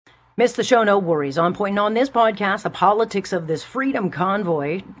Missed the show? No worries. On point on this podcast, the politics of this freedom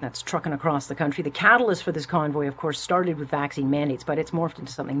convoy that's trucking across the country. The catalyst for this convoy, of course, started with vaccine mandates, but it's morphed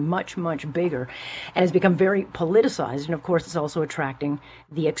into something much, much bigger and has become very politicized. And of course, it's also attracting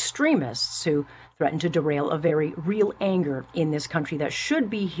the extremists who threaten to derail a very real anger in this country that should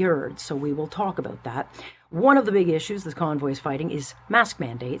be heard. So we will talk about that. One of the big issues this convoy is fighting is mask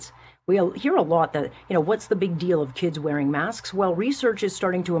mandates. We hear a lot that, what's the big deal of kids wearing masks? Well, research is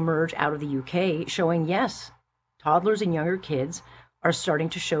starting to emerge out of the UK showing, yes, toddlers and younger kids are starting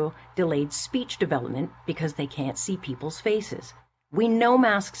to show delayed speech development because they can't see people's faces. We know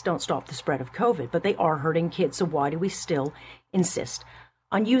masks don't stop the spread of COVID, but they are hurting kids. So why do we still insist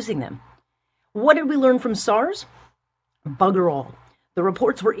on using them? What did we learn from SARS? Bugger all. The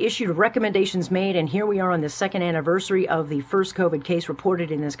reports were issued, recommendations made, and here we are on the second anniversary of the first COVID case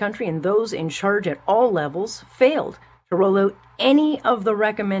reported in this country, and those in charge at all levels failed to roll out any of the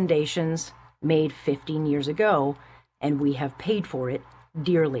recommendations made 15 years ago, and we have paid for it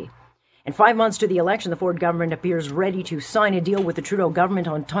dearly. And 5 months to the election, the Ford government appears ready to sign a deal with the Trudeau government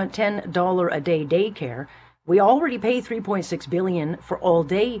on $10 a day daycare. We already pay $3.6 billion for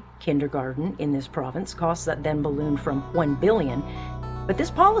all-day kindergarten in this province, costs that then ballooned from $1 billion. But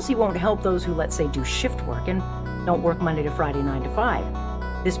this policy won't help those who, let's say, do shift work and don't work Monday to Friday, 9 to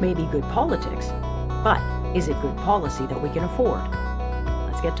 5. This may be good politics, but is it good policy that we can afford?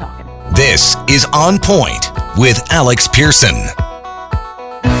 Let's get talking. This is On Point with Alex Pearson.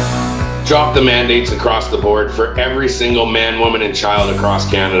 Drop the mandates across the board for every single man, woman, and child across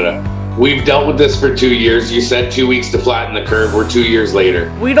Canada. We've dealt with this for 2 years. You said 2 weeks to flatten the curve. We're 2 years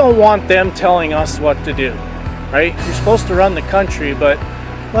later. We don't want them telling us what to do, right? You're supposed to run the country, but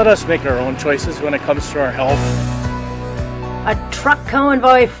let us make our own choices when it comes to our health. A truck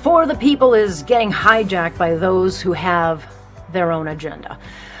convoy for the people is getting hijacked by those who have their own agenda.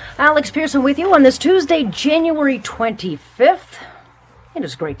 Alex Pearson with you on this Tuesday, January 25th. It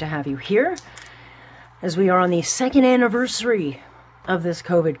is great to have you here as we are on the second anniversary of this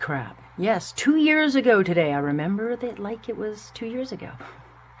COVID crap. Yes, 2 years ago today. I remember that like it was 2 years ago.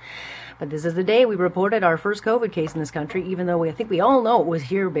 But this is the day we reported our first COVID case in this country, even though I think we all know it was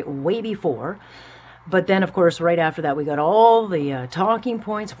here way before. But then, of course, right after that, we got all the talking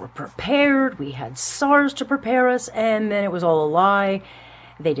points. We're prepared. We had SARS to prepare us, and then it was all a lie.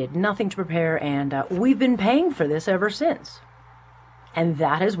 They did nothing to prepare, and we've been paying for this ever since. And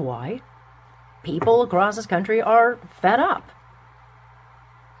that is why people across this country are fed up.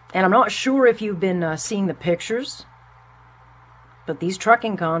 And I'm not sure if you've been seeing the pictures, but these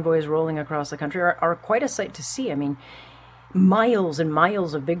trucking convoys rolling across the country are quite a sight to see. I mean, miles and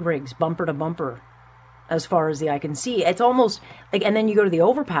miles of big rigs, bumper to bumper, as far as the eye can see. It's almost like, and then you go to the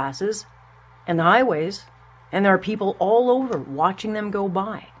overpasses and the highways, and there are people all over watching them go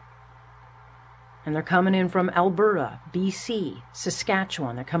by. And they're coming in from Alberta, BC,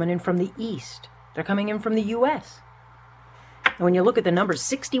 Saskatchewan. They're coming in from the east. They're coming in from the U.S. And when you look at the numbers,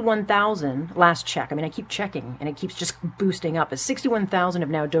 61,000, last check, I mean, I keep checking, and it keeps just boosting up. 61,000 have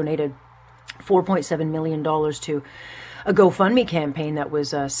now donated $4.7 million to a GoFundMe campaign that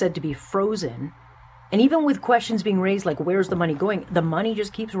was said to be frozen. And even with questions being raised like, where's the money going? The money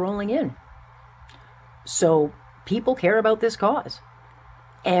just keeps rolling in. So people care about this cause.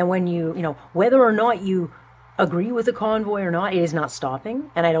 And when whether or not you agree with the convoy or not, it is not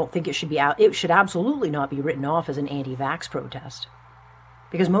stopping. And I don't think it should be out. It should absolutely not be written off as an anti-vax protest.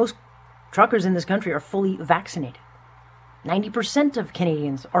 Because most truckers in this country are fully vaccinated. 90% of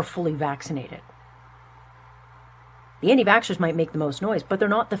Canadians are fully vaccinated. The anti-vaxxers might make the most noise, but they're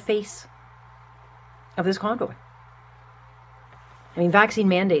not the face of this convoy. I mean, vaccine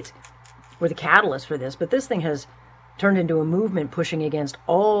mandates were the catalyst for this, but this thing has turned into a movement pushing against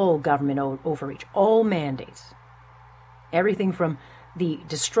all government overreach, all mandates. Everything from the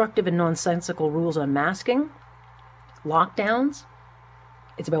destructive and nonsensical rules on masking, lockdowns.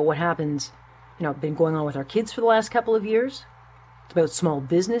 It's about what happens, been going on with our kids for the last couple of years. It's about small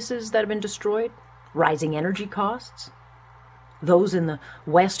businesses that have been destroyed, rising energy costs. Those in the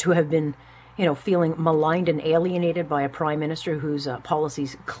West who have been, feeling maligned and alienated by a prime minister whose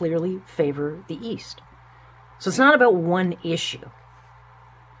policies clearly favor the East. So it's not about one issue.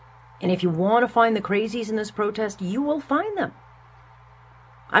 And if you want to find the crazies in this protest, you will find them.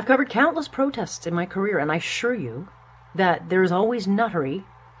 I've covered countless protests in my career, and I assure you that there's always nuttery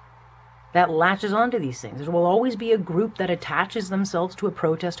that latches onto these things. There will always be a group that attaches themselves to a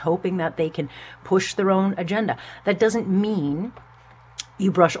protest hoping that they can push their own agenda. That doesn't mean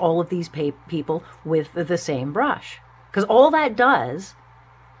you brush all of these people with the same brush. Because all that does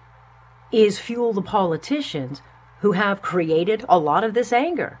is fuel the politicians who have created a lot of this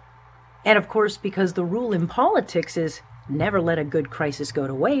anger. And of course, because the rule in politics is never let a good crisis go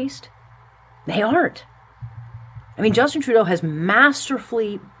to waste, they aren't. I mean, Justin Trudeau has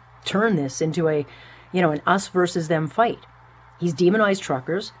masterfully turned this into an us versus them fight. He's demonized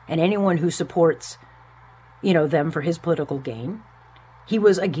truckers and anyone who supports, them for his political gain. He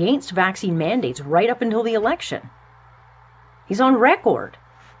was against vaccine mandates right up until the election. He's on record.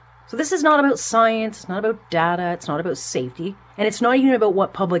 So this is not about science, it's not about data, it's not about safety, and it's not even about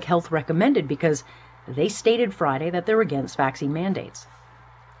what public health recommended, because they stated Friday that they're against vaccine mandates.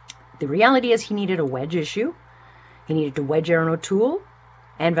 The reality is he needed a wedge issue. He needed to wedge Aaron O'Toole,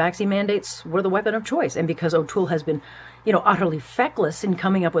 and vaccine mandates were the weapon of choice. And because O'Toole has been, utterly feckless in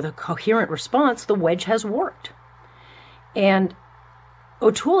coming up with a coherent response, the wedge has worked. And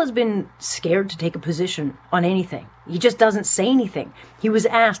O'Toole has been scared to take a position on anything. He just doesn't say anything. He was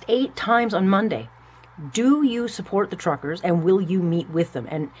asked 8 times on Monday, do you support the truckers and will you meet with them?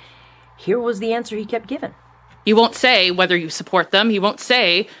 And here was the answer he kept giving. You won't say whether you support them. You won't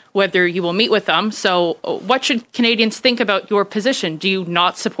say whether you will meet with them. So what should Canadians think about your position? Do you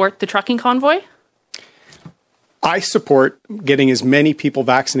not support the trucking convoy? I support getting as many people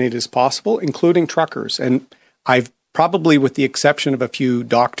vaccinated as possible, including truckers. And I've probably, with the exception of a few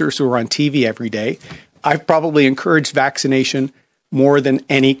doctors who are on TV every day, I've probably encouraged vaccination more than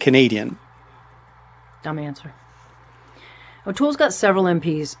any Canadian. Dumb answer. O'Toole's got several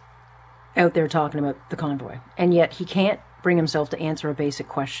MPs out there talking about the convoy, and yet he can't bring himself to answer a basic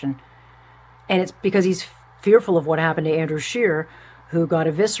question. And it's because he's fearful of what happened to Andrew Scheer, who got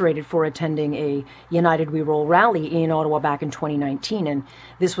eviscerated for attending a United We Roll rally in Ottawa back in 2019. And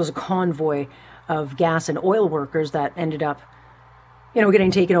this was a convoy of gas and oil workers that ended up,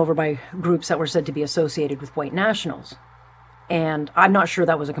 getting taken over by groups that were said to be associated with white nationals. And I'm not sure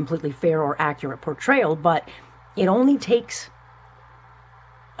that was a completely fair or accurate portrayal, but it only takes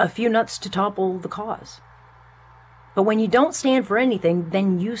a few nuts to topple the cause. But when you don't stand for anything,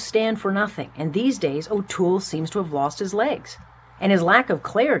 then you stand for nothing. And these days, O'Toole seems to have lost his legs. And his lack of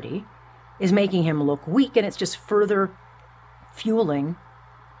clarity is making him look weak, and it's just further fueling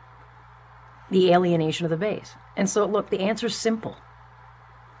the alienation of the base. And so, look, the answer's simple.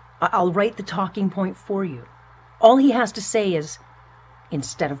 I'll write the talking point for you. All he has to say is,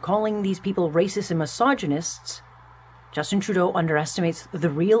 instead of calling these people racist and misogynists, Justin Trudeau underestimates the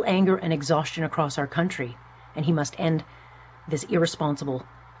real anger and exhaustion across our country, and he must end this irresponsible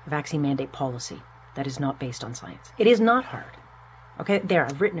vaccine mandate policy that is not based on science. It is not hard. Okay, there,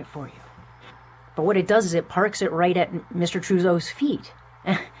 I've written it for you. But what it does is it parks it right at Mr. Trudeau's feet,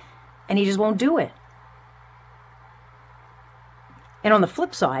 and he just won't do it. And on the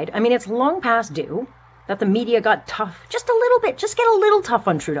flip side, it's long past due that the media got tough just a little bit. Just get a little tough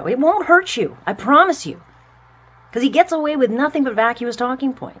on Trudeau. It won't hurt you. I promise you. Because he gets away with nothing but vacuous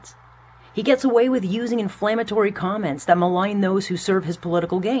talking points. He gets away with using inflammatory comments that malign those who serve his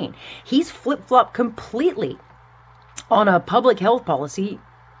political gain. He's flip-flopped completely on a public health policy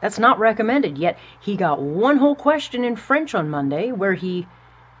that's not recommended. Yet he got one whole question in French on Monday where he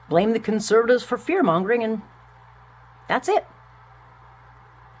blamed the Conservatives for fear-mongering, and that's it.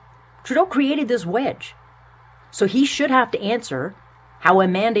 Trudeau created this wedge. So he should have to answer how a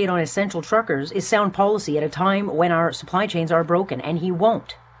mandate on essential truckers is sound policy at a time when our supply chains are broken, and he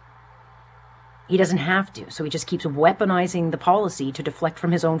won't. He doesn't have to, so he just keeps weaponizing the policy to deflect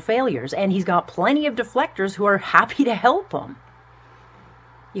from his own failures, and he's got plenty of deflectors who are happy to help him.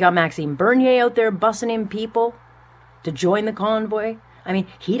 You got Maxime Bernier out there bussing in people to join the convoy.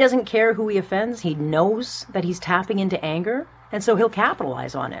 He doesn't care who he offends. He knows that he's tapping into anger, and so he'll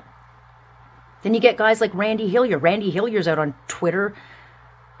capitalize on it. Then you get guys like Randy Hillier. Randy Hillier's out on Twitter,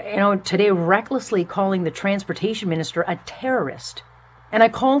 today recklessly calling the transportation minister a terrorist. And I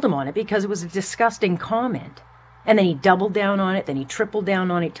called him on it because it was a disgusting comment. And then he doubled down on it, then he tripled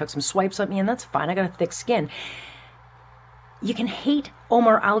down on it, took some swipes at me, and that's fine. I got a thick skin. You can hate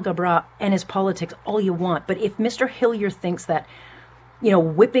Omar Al-Gabra and his politics all you want, but if Mr. Hillier thinks that,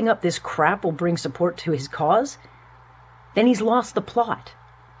 whipping up this crap will bring support to his cause, then he's lost the plot.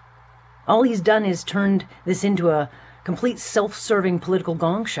 All he's done is turned this into a complete self-serving political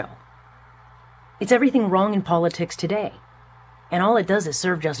gong show. It's everything wrong in politics today. And all it does is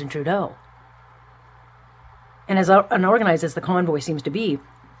serve Justin Trudeau. And as unorganized as the convoy seems to be,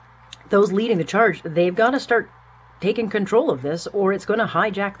 those leading the charge, they've got to start taking control of this, or it's going to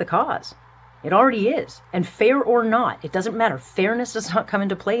hijack the cause. It already is. And fair or not, it doesn't matter. Fairness does not come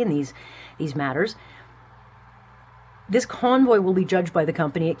into play in these matters. This convoy will be judged by the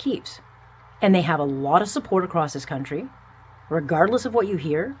company it keeps. And they have a lot of support across this country. Regardless of what you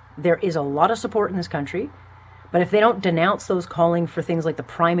hear, there is a lot of support in this country. But if they don't denounce those calling for things like the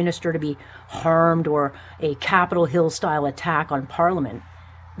Prime Minister to be harmed or a Capitol Hill-style attack on Parliament,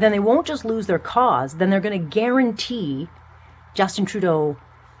 then they won't just lose their cause, then they're going to guarantee Justin Trudeau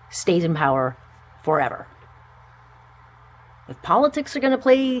stays in power forever. If politics are going to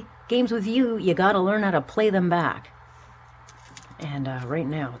play games with you, you got to learn how to play them back. And right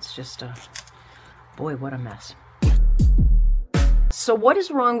now, it's just, boy, what a mess. So what is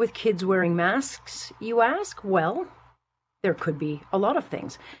wrong with kids wearing masks, you ask? Well, there could be a lot of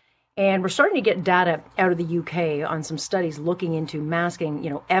things. And we're starting to get data out of the UK on some studies looking into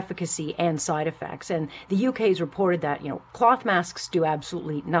masking, efficacy and side effects. And the UK has reported that, cloth masks do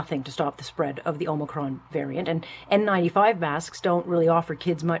absolutely nothing to stop the spread of the Omicron variant. And N95 masks don't really offer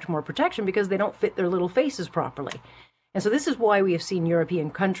kids much more protection because they don't fit their little faces properly. And so this is why we have seen European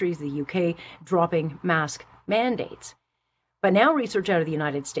countries, the UK, dropping mask mandates. But now research out of the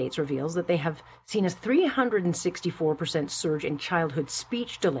United States reveals that they have seen a 364% surge in childhood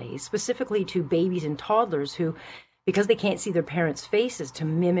speech delays, specifically to babies and toddlers who, because they can't see their parents' faces to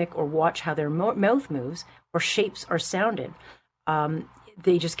mimic or watch how their mouth moves or shapes are sounded,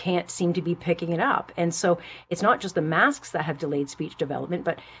 they just can't seem to be picking it up. And so it's not just the masks that have delayed speech development,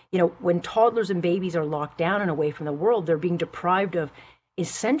 but, when toddlers and babies are locked down and away from the world, they're being deprived of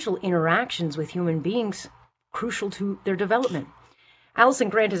essential interactions with human beings crucial to their development. Allyson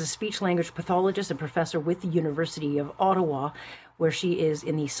Grant is a speech-language pathologist and professor with the University of Ottawa, where she is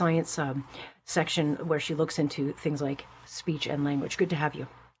in the science section where she looks into things like speech and language. Good to have you.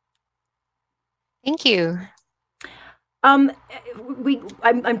 Thank you. I'm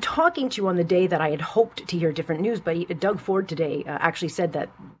talking to you on the day that I had hoped to hear different news, but Doug Ford today actually said that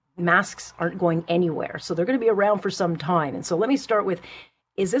masks aren't going anywhere, so they're going to be around for some time. And so let me start with,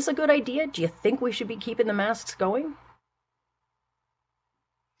 is this a good idea? Do you think we should be keeping the masks going?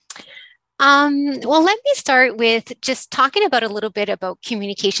 Well, let me start with just talking about a little bit about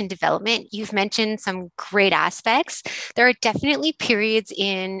communication development. You've mentioned some great aspects. There are definitely periods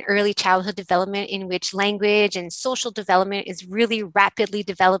in early childhood development in which language and social development is really rapidly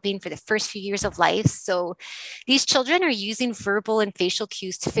developing for the first few years of life. So these children are using verbal and facial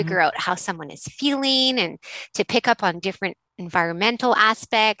cues to figure out how someone is feeling and to pick up on different environmental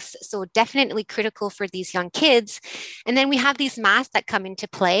aspects. So definitely critical for these young kids. And then we have these masks that come into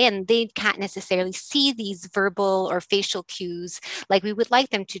play and they can't necessarily see these verbal or facial cues like we would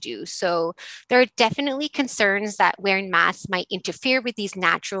like them to do. So there are definitely concerns that wearing masks might interfere with these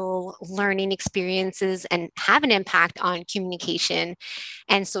natural learning experiences and have an impact on communication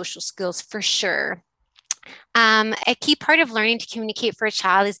and social skills for sure. A key part of learning to communicate for a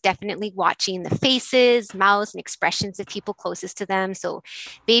child is definitely watching the faces, mouths, and expressions of people closest to them. So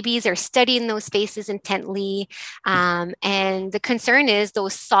babies are studying those faces intently. And the concern is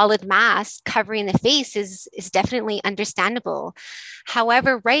those solid masks covering the face is definitely understandable.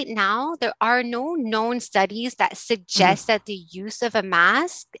 However, right now, there are no known studies that suggest that the use of a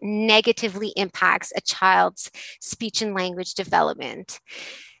mask negatively impacts a child's speech and language development.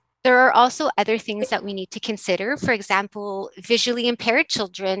 There are also other things that we need to consider. For example, visually impaired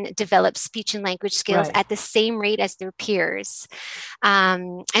children develop speech and language skills at the same rate as their peers.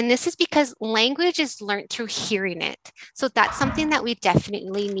 And this is because language is learned through hearing it. So that's something that we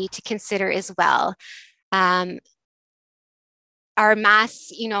definitely need to consider as well. Our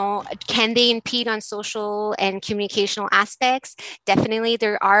masks, can they impede on social and communicational aspects? Definitely,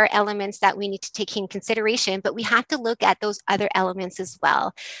 there are elements that we need to take in consideration, but we have to look at those other elements as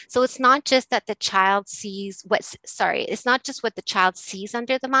well. So it's not just that the child sees it's not just what the child sees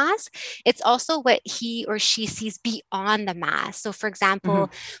under the mask, it's also what he or she sees beyond the mask. So for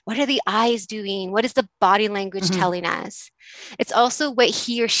example, what are the eyes doing? What is the body language telling us? It's also what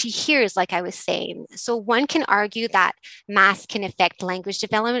he or she hears, like I was saying. So one can argue that masks can affect language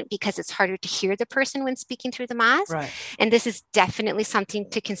development because it's harder to hear the person when speaking through the mask. And this is definitely something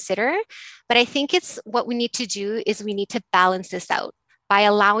to consider. But I think it's what we need to do is we need to balance this out by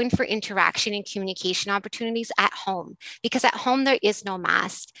allowing for interaction and communication opportunities at home. Because at home, there is no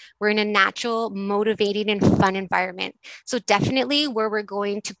mask. We're in a natural, motivating, and fun environment. So definitely where we're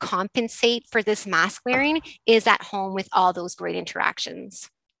going to compensate for this mask wearing is at home with all those great interactions.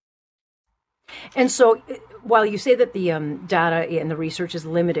 And so while you say that the data and the research is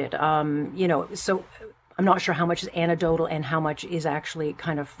limited, so I'm not sure how much is anecdotal and how much is actually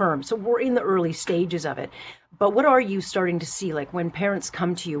kind of firm. So we're in the early stages of it. But what are you starting to see? Like when parents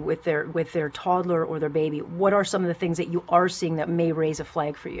come to you with their toddler or their baby, what are some of the things that you are seeing that may raise a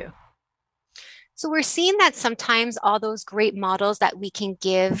flag for you? So we're seeing that sometimes all those great models that we can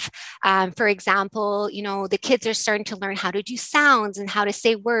give, for example, the kids are starting to learn how to do sounds and how to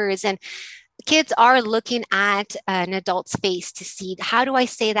say words. And kids are looking at an adult's face to see, how do I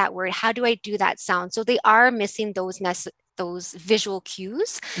say that word? How do I do that sound? So they are missing those visual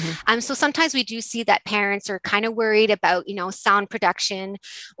cues. So sometimes we do see that parents are kind of worried about, sound production,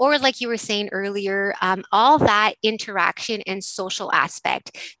 or like you were saying earlier, all that interaction and social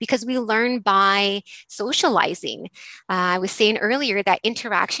aspect, because we learn by socializing. I was saying earlier that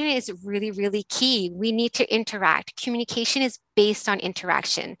interaction is really, really key. We need to interact. Communication is based on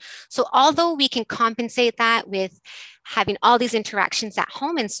interaction. So although we can compensate that with having all these interactions at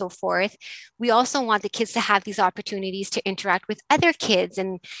home and so forth, we also want the kids to have these opportunities to interact with other kids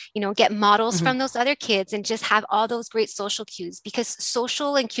and, get models from those other kids and just have all those great social cues, because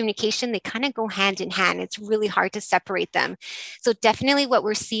social and communication, they kind of go hand in hand. It's really hard to separate them. So definitely what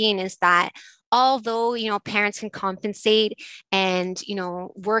we're seeing is that although, parents can compensate and,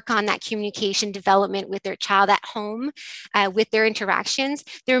 work on that communication development with their child at home, with their interactions,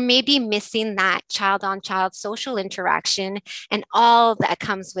 they're maybe missing that child-on-child social interaction and all that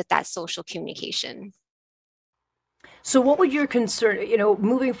comes with that social communication. So what would your concern,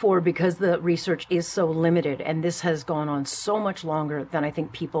 moving forward, because the research is so limited and this has gone on so much longer than I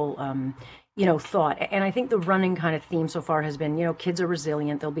think people thought. And I think the running kind of theme so far has been, kids are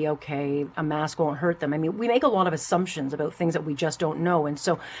resilient, they'll be okay, a mask won't hurt them. I mean, we make a lot of assumptions about things that we just don't know. And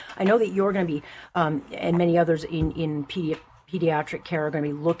so I know that you're going to be, and many others in pediatric care are going to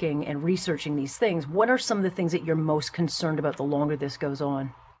be looking and researching these things. What are some of the things that you're most concerned about the longer this goes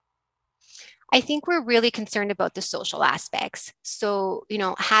on? I think we're really concerned about the social aspects. So,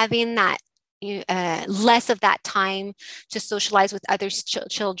 having that less of that time to socialize with other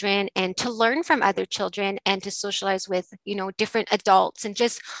children and to learn from other children and to socialize with, different adults, and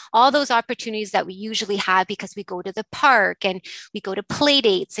just all those opportunities that we usually have because we go to the park and we go to play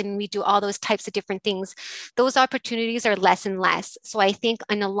dates and we do all those types of different things. Those opportunities are less and less. So I think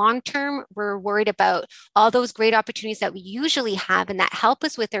in the long term, we're worried about all those great opportunities that we usually have and that help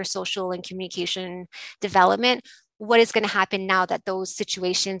us with our social and communication development. What is going to happen now that those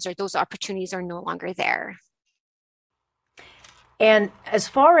situations or those opportunities are no longer there? And as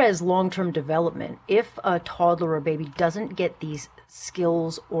far as long-term development, if a toddler or baby doesn't get these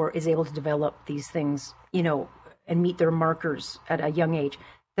skills or is able to develop these things, and meet their markers at a young age,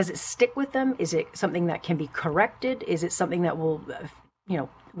 does it stick with them? Is it something that can be corrected? Is it something that will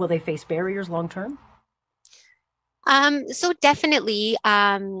they face barriers long-term? So definitely,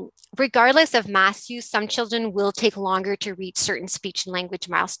 regardless of mass use, some children will take longer to reach certain speech and language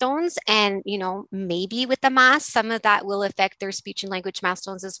milestones. And, maybe with the mask, some of that will affect their speech and language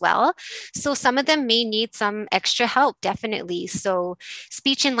milestones as well. So some of them may need some extra help, definitely. So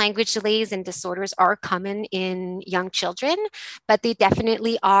speech and language delays and disorders are common in young children, but they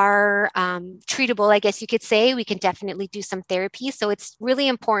definitely are treatable, I guess you could say. We can definitely do some therapy. So it's really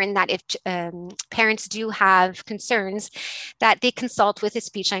important that if parents do have concerns, that they consult with a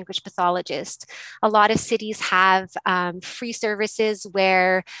speech-language pathologist. A lot of cities have free services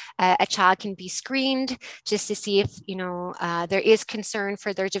where a child can be screened just to see if there is concern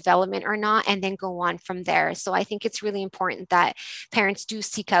for their development or not, and then go on from there. So I think it's really important that parents do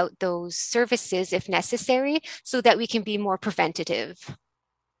seek out those services if necessary, so that we can be more preventative.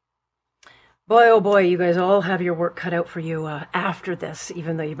 Boy, oh boy, you guys all have your work cut out for you after this,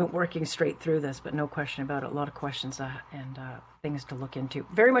 even though you've been working straight through this, but no question about it. A lot of questions and things to look into.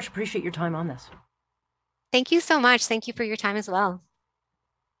 Very much appreciate your time on this. Thank you so much. Thank you for your time as well.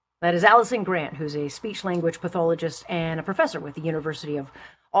 That is Allyson Grant, who's a speech-language pathologist and a professor with the University of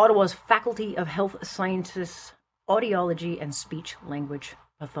Ottawa's Faculty of Health Sciences, Audiology and Speech-Language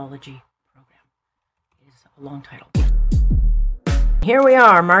Pathology program. It is a long title. Here we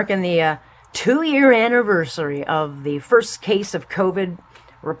are, marking the 2-year anniversary of the first case of COVID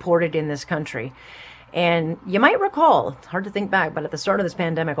reported in this country. And you might recall, it's hard to think back, but at the start of this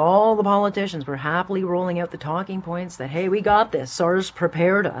pandemic, all the politicians were happily rolling out the talking points that, hey, we got this, SARS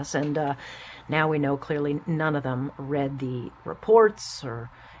prepared us. And now we know clearly none of them read the reports or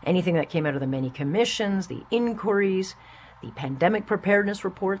anything that came out of the many commissions, the inquiries, the pandemic preparedness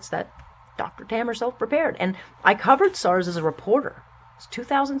reports that Dr. Tam herself prepared. And I covered SARS as a reporter.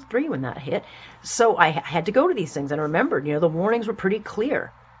 2003 when that hit. So I had to go to these things, and I remembered, the warnings were pretty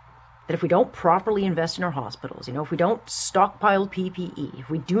clear that if we don't properly invest in our hospitals, if we don't stockpile PPE, if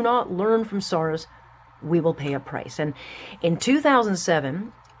we do not learn from SARS, we will pay a price. And in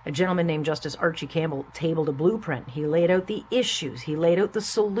 2007, a gentleman named Justice Archie Campbell tabled a blueprint. He laid out the issues, he laid out the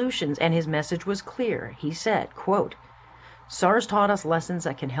solutions, and his message was clear. He said, quote, SARS taught us lessons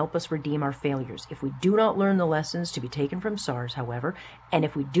that can help us redeem our failures. If we do not learn the lessons to be taken from SARS, however, and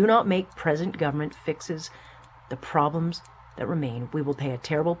if we do not make present government fixes, the problems that remain, we will pay a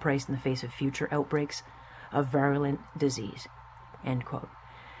terrible price in the face of future outbreaks of virulent disease. End quote.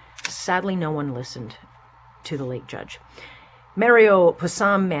 Sadly, no one listened to the late judge. Mario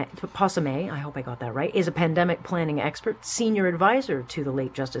Passamai, I hope I got that right, is a pandemic planning expert, senior advisor to the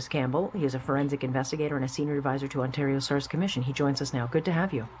late Justice Campbell. He is a forensic investigator and a senior advisor to Ontario SARS Commission. He joins us now. Good to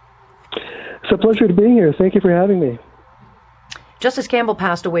have you. It's a pleasure to be here. Thank you for having me. Justice Campbell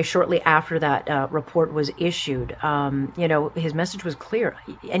passed away shortly after that report was issued. His message was clear.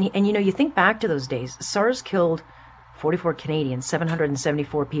 And you think back to those days, SARS killed 44 Canadians,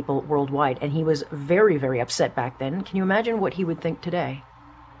 774 people worldwide, and he was very, very upset back then. Can you imagine what he would think today?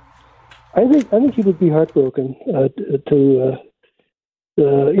 I think he would be heartbroken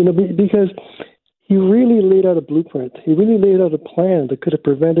because he really laid out a blueprint. He really laid out a plan that could have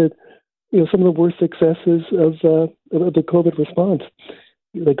prevented, some of the worst successes of the COVID response.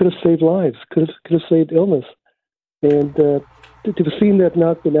 They could have saved lives, could have saved illness, and to have seen that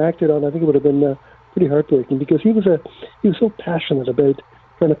not been acted on, I think it would have been pretty heartbreaking, because he was so passionate about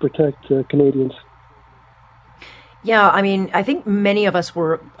trying to protect Canadians. Yeah, I mean, I think many of us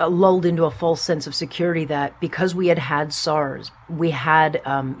were lulled into a false sense of security that because we had SARS, we had,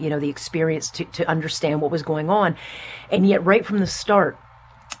 the experience to understand what was going on. And yet right from the start,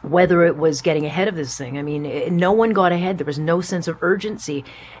 whether it was getting ahead of this thing, I mean, no one got ahead. There was no sense of urgency.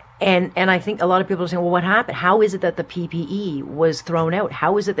 And I think a lot of people are saying, well, what happened? How is it that the PPE was thrown out?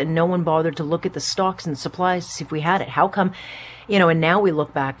 How is it that no one bothered to look at the stocks and supplies to see if we had it? How come, and now we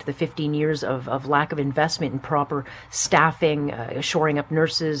look back to the 15 years of lack of investment in proper staffing, shoring up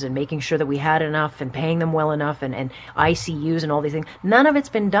nurses and making sure that we had enough and paying them well enough and ICUs and all these things. None of it's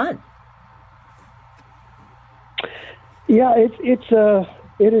been done. Yeah,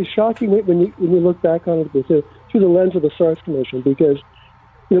 it is shocking when you look back on it through the lens of the SARS Commission, because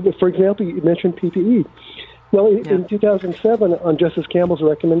for example, you mentioned PPE. Well, in 2007, on Justice Campbell's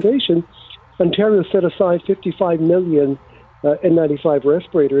recommendation, Ontario set aside 55 million N95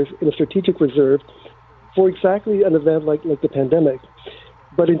 respirators in a strategic reserve for exactly an event like the pandemic.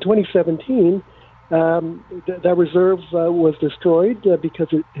 But in 2017, that reserve was destroyed because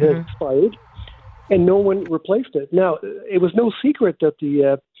it had expired, and no one replaced it. Now, it was no secret that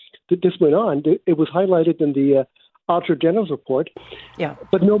that this went on. It was highlighted in the Auditor General's report,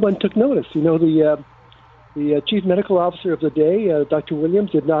 but no one took notice. The chief medical officer of the day, Dr.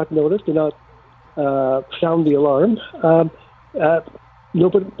 Williams, did not notice, did not sound the alarm. No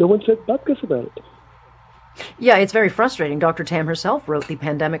one said bupkis about it. Yeah, it's very frustrating. Dr. Tam herself wrote the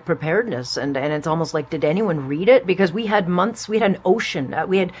pandemic preparedness, and it's almost like, did anyone read it? Because we had months, we had an ocean,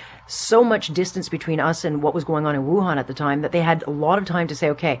 we had so much distance between us and what was going on in Wuhan at the time that they had a lot of time to say,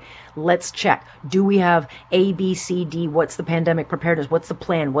 okay, let's check. Do we have A, B, C, D? What's the pandemic preparedness? What's the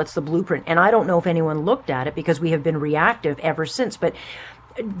plan? What's the blueprint? And I don't know if anyone looked at it, because we have been reactive ever since. But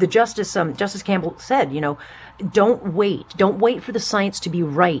the Justice Campbell said, don't wait for the science to be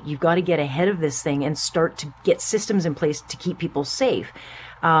right. You've got to get ahead of this thing and start to get systems in place to keep people safe.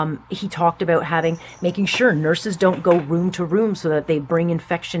 He talked about making sure nurses don't go room to room so that they bring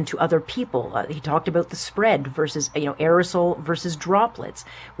infection to other people. He talked about the spread versus, aerosol versus droplets.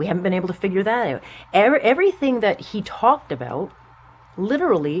 We haven't been able to figure that out. Everything that he talked about,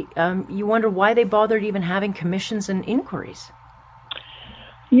 literally, you wonder why they bothered even having commissions and inquiries.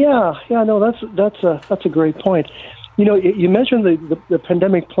 Yeah, no, that's a great point. You mentioned the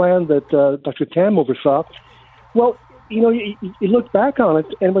pandemic plan that Dr. Tam oversaw. Well, you look back on it,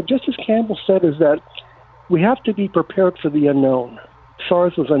 and what Justice Campbell said is that we have to be prepared for the unknown.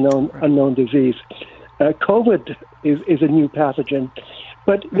 SARS was unknown disease. COVID is a new pathogen,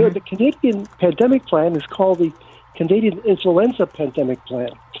 but the Canadian pandemic plan is called the Canadian Influenza Pandemic Plan.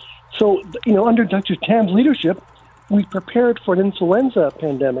 So, under Dr. Tam's leadership, we prepared for an influenza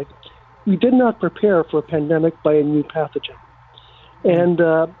pandemic. We did not prepare for a pandemic by a new pathogen. And,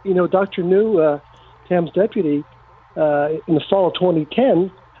 Dr. New, Tam's deputy, in the fall of 2010,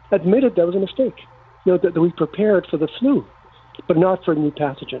 admitted that was a mistake, that we prepared for the flu, but not for a new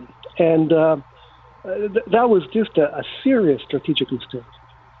pathogen. And that was just a serious strategic mistake.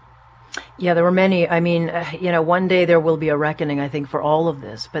 Yeah, there were many. I mean, one day there will be a reckoning, I think, for all of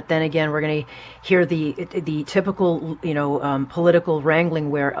this. But then again, we're going to hear the typical, political wrangling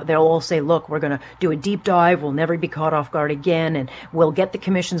where they'll all say, look, we're going to do a deep dive. We'll never be caught off guard again. And we'll get the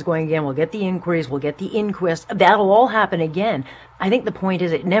commissions going again. We'll get the inquiries. We'll get the inquest. That'll all happen again. I think the point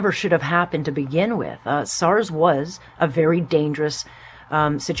is it never should have happened to begin with. SARS was a very dangerous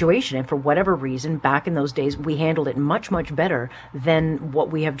situation. And for whatever reason, back in those days, we handled it much, much better than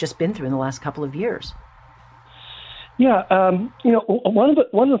what we have just been through in the last couple of years. Yeah, one of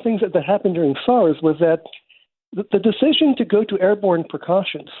the things that happened during SARS was that the decision to go to airborne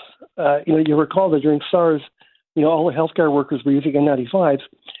precautions, you recall that during SARS, all the healthcare workers were using N95s,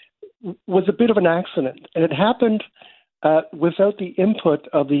 was a bit of an accident. And it happened without the input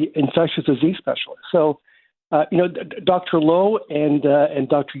of the infectious disease specialist. So, Dr. Lowe and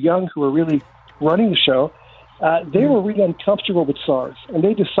Dr. Young, who were really running the show, they were really uncomfortable with SARS, and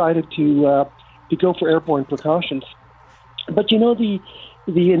they decided to go for airborne precautions. But the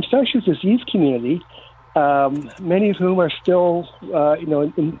infectious disease community, many of whom are still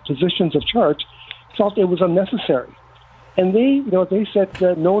in positions of charge, felt it was unnecessary, and they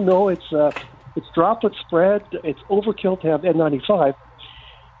said no, it's droplet spread, it's overkill to have N95.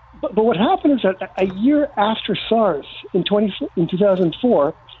 But what happened is that a year after SARS, in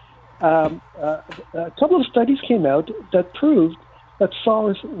 2004, a couple of studies came out that proved that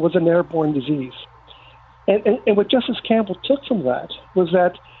SARS was an airborne disease. And what Justice Campbell took from that was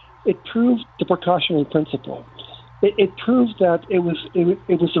that it proved the precautionary principle. It proved that it was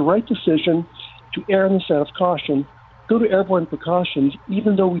the right decision to err on the side of caution, go to airborne precautions,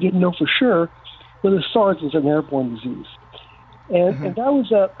 even though we didn't know for sure whether SARS was an airborne disease. And that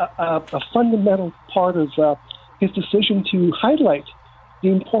was a fundamental part of his decision to highlight the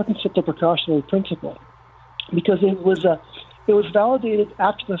importance of the precautionary principle, because it was validated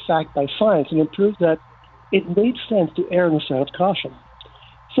after the fact by science, and it proved that it made sense to err on the side of caution.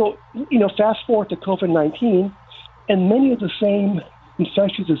 So, fast forward to COVID-19, and many of the same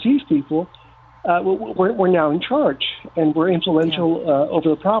infectious disease people were now in charge and were influential over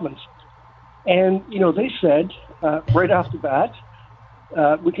the province. And, they said right off the bat,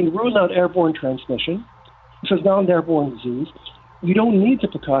 we can rule out airborne transmission. This is not an airborne disease. We don't need the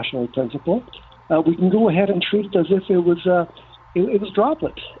precautionary principle. We can go ahead and treat it as if it was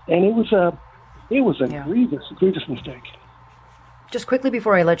droplet, and it was a grievous mistake. Just quickly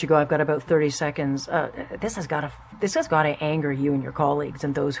before I let you go, I've got about 30 seconds. This has got to anger you and your colleagues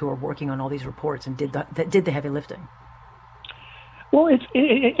and those who are working on all these reports and did the heavy lifting. Well,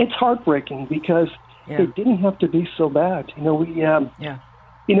 it's heartbreaking because it didn't have to be so bad. To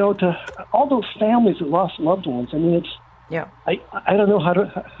all those families that lost loved ones. I mean, I don't know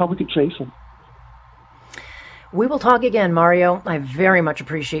how we could face them. We will talk again, Mario. I very much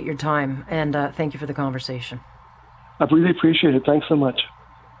appreciate your time, and thank you for the conversation. I really appreciate it. Thanks so much.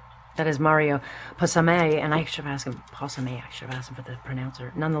 That is Mario Passamai, and I should have asked him, Passamai, I should have asked him for the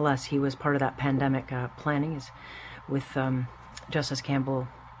pronouncer. Nonetheless, he was part of that pandemic planning with Justice Campbell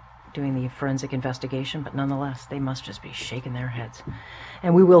doing the forensic investigation, but nonetheless, they must just be shaking their heads.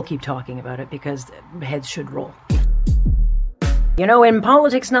 And we will keep talking about it because heads should roll. In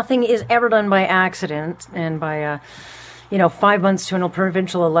politics, nothing is ever done by accident, and by 5 months to a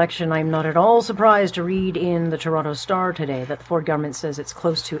provincial election, I'm not at all surprised to read in the Toronto Star today that the Ford government says it's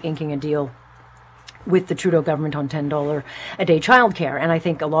close to inking a deal with the Trudeau government on $10 a day childcare. And I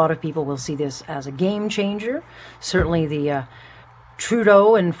think a lot of people will see this as a game changer. Certainly the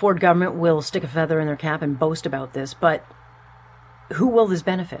Trudeau and Ford government will stick a feather in their cap and boast about this, but who will this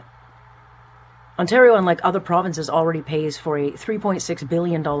benefit? Ontario, unlike other provinces, already pays for a $3.6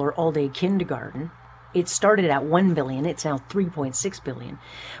 billion all-day kindergarten. It started at $1 billion. It's now $3.6 billion.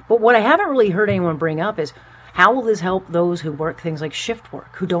 But what I haven't really heard anyone bring up is how will this help those who work things like shift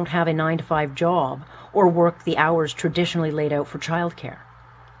work, who don't have a 9-to-5 job or work the hours traditionally laid out for childcare?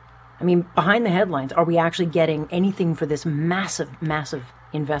 I mean, behind the headlines, are we actually getting anything for this massive, massive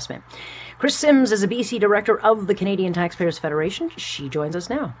investment? Kris Sims is a BC director of the Canadian Taxpayers Federation. She joins us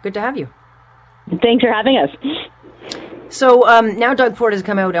now. Good to have you. Thanks for having us. So now Doug Ford has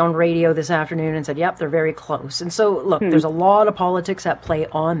come out on radio this afternoon and said, yep, they're very close. And so, look, there's a lot of politics at play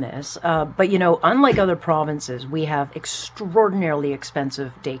on this. But, unlike other provinces, we have extraordinarily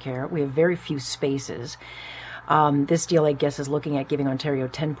expensive daycare. We have very few spaces. This deal, I guess, is looking at giving Ontario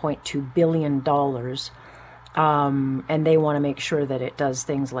 $10.2 billion. And they want to make sure that it does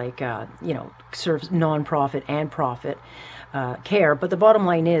things like, serves nonprofit and profit care. But the bottom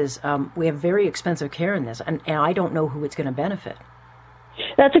line is we have very expensive care in this, and I don't know who it's going to benefit.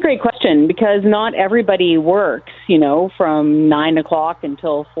 That's a great question, because not everybody works, from 9 o'clock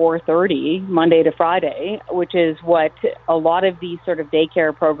until 4:30, Monday to Friday, which is what a lot of these sort of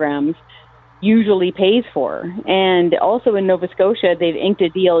daycare programs usually pays for. And also in Nova Scotia, they've inked a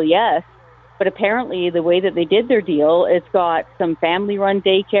deal, yes, but apparently the way that they did their deal, it's got some family-run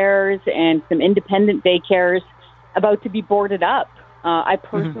daycares and some independent daycares about to be boarded up. I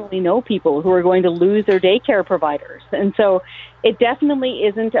personally know people who are going to lose their daycare providers. And so it definitely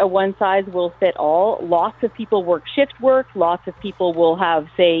isn't a one-size-will-fit-all. Lots of people work shift work. Lots of people will have,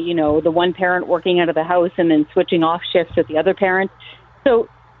 say, the one parent working out of the house and then switching off shifts with the other parent. So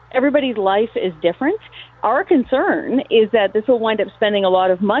Everybody's life is different. Our concern is that this will wind up spending a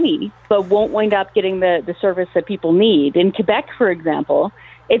lot of money, but won't wind up getting the service that people need. In Quebec, for example,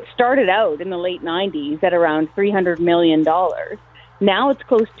 it started out in the late 90s at around $300 million. Now it's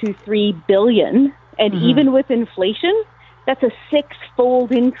close to $3 billion. And even with inflation, that's a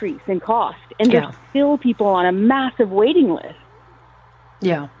 6-fold increase in cost. And there's still people on a massive waiting list.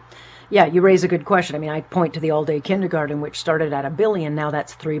 Yeah. Yeah, you raise a good question. I mean, I point to the all-day kindergarten, which started at $1 billion. Now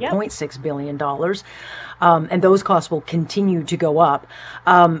that's $3.6 billion. And those costs will continue to go up.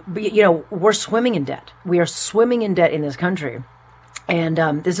 But, you know, we're swimming in debt. We are swimming in debt in this country. And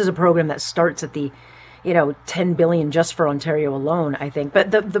this is a program that starts at the, you know, $10 billion just for Ontario alone, I think.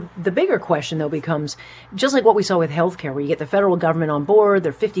 But the bigger question, though, becomes just like what we saw with healthcare, where you get the federal government on board,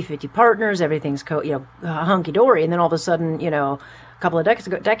 they're 50-50 partners, everything's hunky-dory, and then all of a sudden, you know, a couple of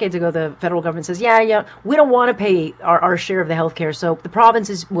decades ago, the federal government says, yeah, we don't want to pay our share of the healthcare, so the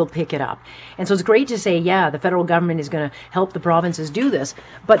provinces will pick it up. And so it's great to say, the federal government is going to help the provinces do this,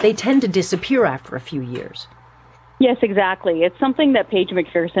 but they tend to disappear after a few years. Yes, exactly. It's something that Paige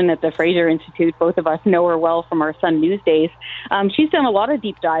McPherson at the Fraser Institute, both of us know her well from our Sun News days. She's done a lot of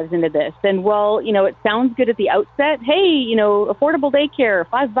deep dives into this. And while, you know, it sounds good at the outset, hey, you know, affordable daycare,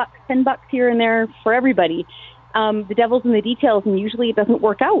 $5, $10 here and there for everybody. The devil's in the details, and usually it doesn't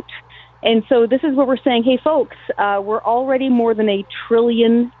work out. And so this is what we're saying. Hey, folks, we're already more than $1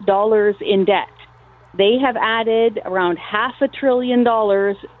 trillion in debt. They have added around $500 billion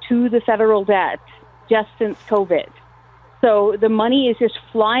to the federal debt just since COVID. So the money is just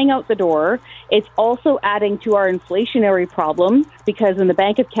flying out the door. It's also adding to our inflationary problems because when the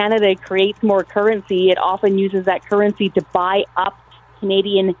Bank of Canada creates more currency, it often uses that currency to buy up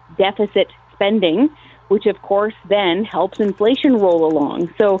Canadian deficit spending, which of course then helps inflation roll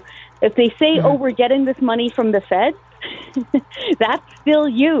along. So if they say, we're getting this money from the Fed, that's still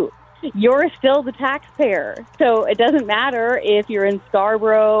you. You're still the taxpayer. So it doesn't matter if you're in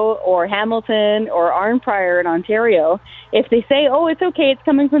Scarborough or Hamilton or Arnprior in Ontario. If they say, it's okay, it's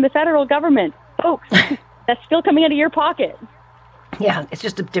coming from the federal government, folks, that's still coming out of your pocket. Yeah, it's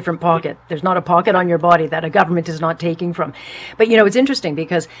just a different pocket. There's not a pocket on your body that a government is not taking from. But, you know, it's interesting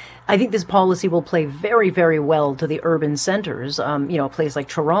because I think this policy will play very, very well to the urban centers. You know, a place like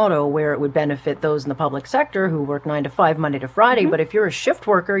Toronto where it would benefit those in the public sector who work 9 to 5, Monday to Friday. But if you're a shift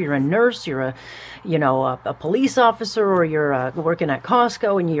worker, you're a nurse, you're a police officer, or you're working at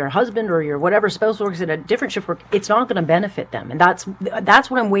Costco and your husband or your whatever spouse works at a different shift work, it's not going to benefit them. And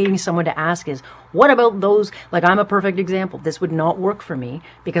that's what I'm waiting someone to ask is, what about those? Like, I'm a perfect example. This would not work for me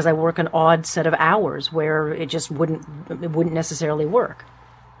because I work an odd set of hours where it just wouldn't necessarily work.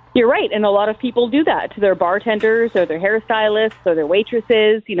 You're right, and a lot of people do that to their bartenders or their hairstylists or their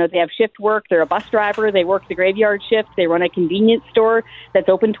waitresses. You know, they have shift work, they're a bus driver, they work the graveyard shift, they run a convenience store that's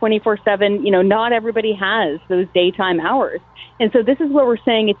open 24/7. You know, not everybody has those daytime hours. And so this is what we're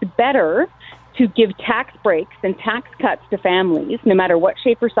saying, it's better to give tax breaks and tax cuts to families, no matter what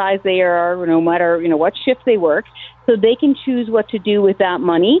shape or size they are, no matter, you know, what shift they work, so they can choose what to do with that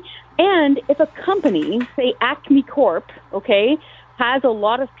money. And if a company, say Acme Corp, has a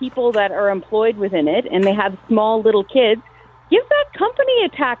lot of people that are employed within it and they have small little kids, give that company a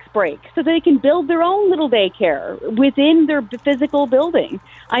tax break so they can build their own little daycare within their physical building.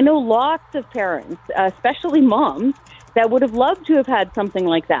 I know lots of parents, especially moms, that would have loved to have had something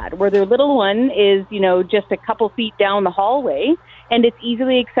like that, where their little one is, you know, just a couple feet down the hallway and it's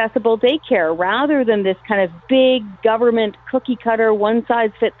easily accessible daycare rather than this kind of big government cookie cutter, one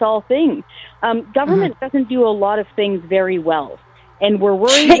size fits all thing. Government doesn't do a lot of things very well. And we're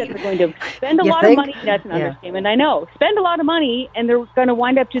worried that they're going to spend a lot of money. That's an understatement, I know. Spend a lot of money, and they're going to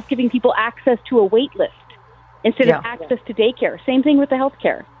wind up just giving people access to a wait list instead of access to daycare. Same thing with the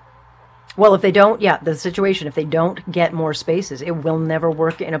healthcare. Well, if they don't, the situation, if they don't get more spaces, it will never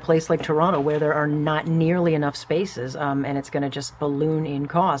work in a place like Toronto where there are not nearly enough spaces, and it's going to just balloon in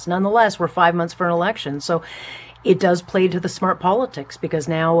cost. Nonetheless, we're 5 months for an election, so it does play to the smart politics because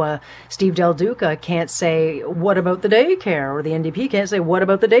now Steve Del Duca can't say, what about the daycare? Or the NDP can't say, what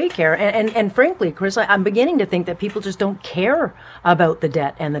about the daycare? And frankly, Kris, I'm beginning to think that people just don't care about the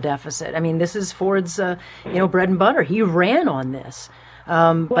debt and the deficit. I mean, this is Ford's, bread and butter. He ran on this.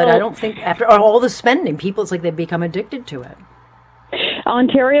 But I don't think after all the spending, people, it's like they've become addicted to it.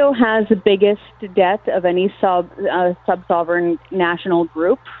 Ontario has the biggest debt of any sub-sovereign national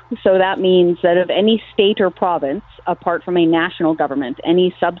group. So that means that of any state or province, apart from a national government,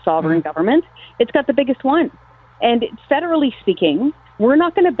 any sub-sovereign government, it's got the biggest one. And federally speaking, we're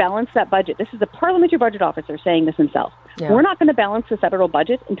not going to balance that budget. This is the parliamentary budget officer saying this himself. Yeah. We're not going to balance the federal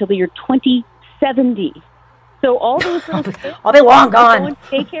budget until the year 2070. So all those little I'll be long gone. Going to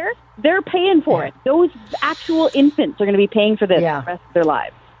daycare, they're paying for it. Those actual infants are going to be paying for this the rest of their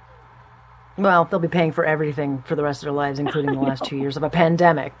lives. Well, they'll be paying for everything for the rest of their lives, including the last 2 years of a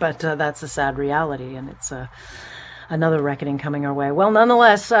pandemic. But that's a sad reality, and it's another reckoning coming our way. Well,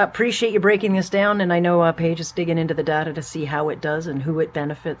 nonetheless, appreciate you breaking this down, and I know Paige is digging into the data to see how it does and who it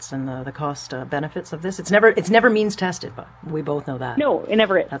benefits and the cost benefits of this. It's never means tested, but we both know that. No, it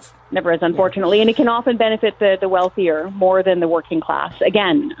never is. Never is, unfortunately, and it can often benefit the wealthier more than the working class.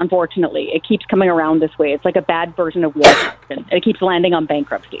 Again, unfortunately, it keeps coming around this way. It's like a bad version of Wall Street, and it keeps landing on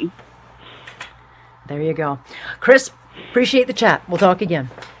bankruptcy. There you go. Kris, appreciate the chat. We'll talk again.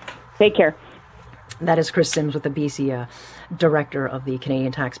 Take care. That is Kris Sims with the BC Director of the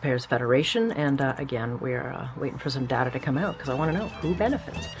Canadian Taxpayers Federation. And again, we're waiting for some data to come out because I want to know who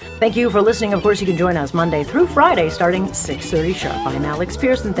benefits. Thank you for listening. Of course, you can join us Monday through Friday starting 6:30 sharp. I'm Alex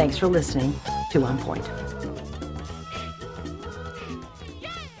Pearson. Thanks for listening to On Point.